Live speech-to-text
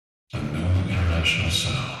International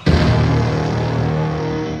Sound.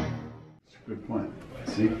 Good point.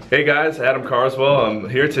 See? Hey guys, Adam Carswell. I'm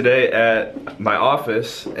here today at my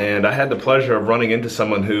office, and I had the pleasure of running into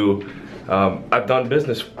someone who I've done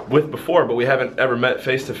business with before, but we haven't ever met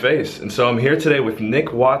face to face. And so I'm here today with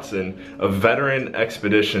Nick Watson of Veteran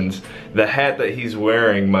Expeditions. The hat that he's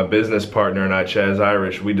wearing, my business partner and I, Chaz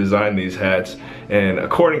Irish, we designed these hats, and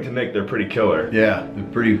according to Nick, they're pretty killer. Yeah, they're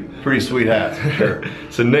pretty sweet hats, for sure.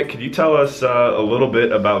 So Nick, could you tell us a little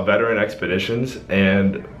bit about Veteran Expeditions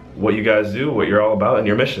and what you guys do, what you're all about, and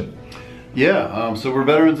your mission? Yeah, so we're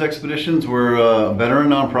Veterans Expeditions. We're a veteran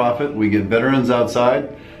nonprofit. We get veterans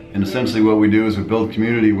outside, and essentially what we do is we build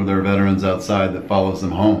community with our veterans outside that follows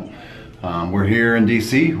them home. We're here in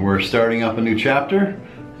DC. We're starting up a new chapter,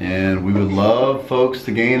 and we would love folks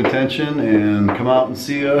to gain attention and come out and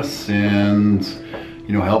see us and,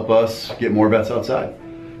 you know, help us get more vets outside.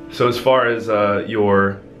 So as far as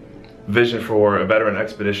your vision for Veteran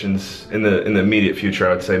Expeditions in the immediate future,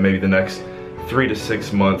 I would say maybe the next 3 to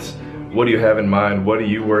 6 months, what do you have in mind? What are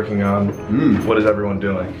you working on? What is everyone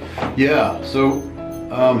doing? Yeah, so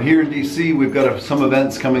here in DC, we've got some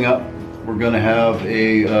events coming up. We're going to have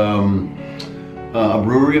a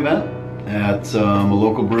brewery event at a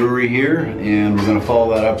local brewery here, and we're going to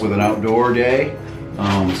follow that up with an outdoor day.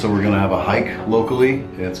 So we're going to have a hike locally.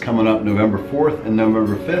 It's coming up November 4th and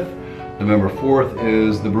November 5th. November 4th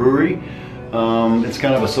is the brewery. It's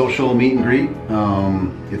kind of a social meet and greet.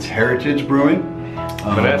 It's Heritage Brewing.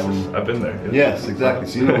 Manassas, I've been there. Yes, exactly.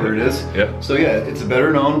 So you know where it is. Yeah. So yeah, it's a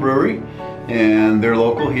better known brewery, and they're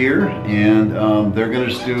local here, and they're going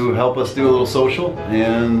to just help us do a little social.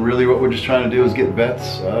 And really, what we're just trying to do is get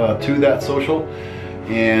vets to that social,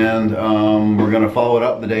 and we're going to follow it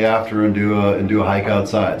up the day after and do a hike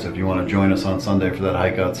outside. So if you want to join us on Sunday for that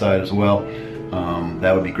hike outside as well,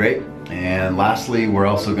 that would be great. And lastly, we're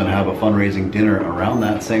also going to have a fundraising dinner around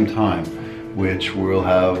that same time, which we'll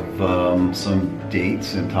have some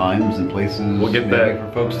dates and times and places we'll get that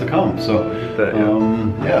for folks to come. So that,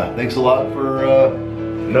 yeah. Yeah, thanks a lot for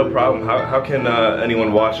no problem. How can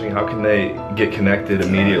anyone watching, how can they get connected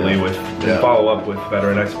immediately with and follow up with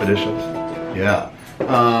Veteran Expeditions? Yeah.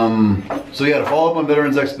 So yeah, to follow up on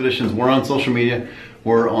Veterans Expeditions, we're on social media.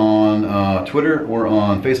 We're on Twitter, we're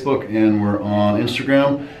on Facebook, and we're on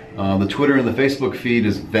Instagram. The Twitter and the Facebook feed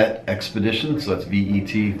is Vet Expeditions, so that's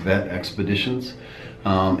V-E-T, Vet Expeditions.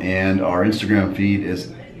 And our Instagram feed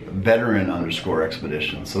is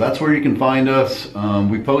Veteran_Expeditions. So that's where you can find us.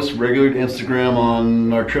 We post regularly to Instagram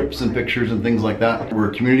on our trips and pictures and things like that. We're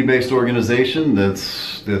a community-based organization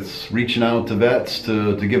that's reaching out to vets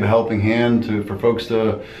to give a helping hand for folks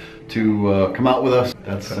to come out with us.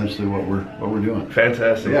 That's essentially what we're doing.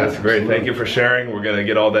 Fantastic, Yeah, that's great. absolutely. Thank you for sharing. We're gonna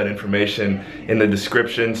get all that information in the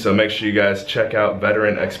description, so make sure you guys check out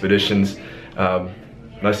Veteran Expeditions.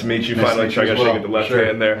 Nice to meet you. Nice finally, to meet you I as gotta well. shake the left Sure.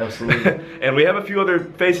 hand there. Absolutely. And we have a few other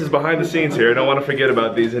faces behind the scenes here. I don't want to forget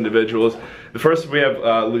about these individuals. The first we have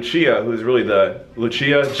Lucia, who's really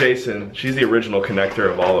Lucia Jason. She's the original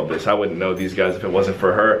connector of all of this. I wouldn't know these guys if it wasn't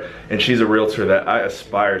for her. And she's a realtor that I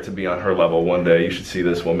aspire to be on her level one day. You should see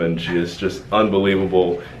this woman. She is just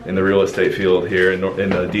unbelievable in the real estate field here in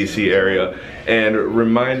the DC area. And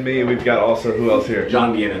remind me, we've got also, who else here?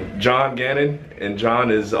 John Gannon. John Gannon. And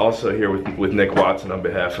John is also here with Nick Watson on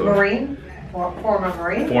behalf of Marine, former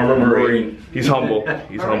Marine. Former Marine. He's humble.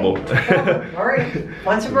 He's humble. Marine.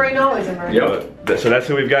 Once a Marine, always a Marine. Yep. So that's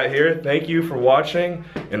who we've got here. Thank you for watching.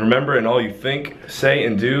 And remember, in all you think, say,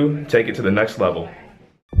 and do, take it to the next level.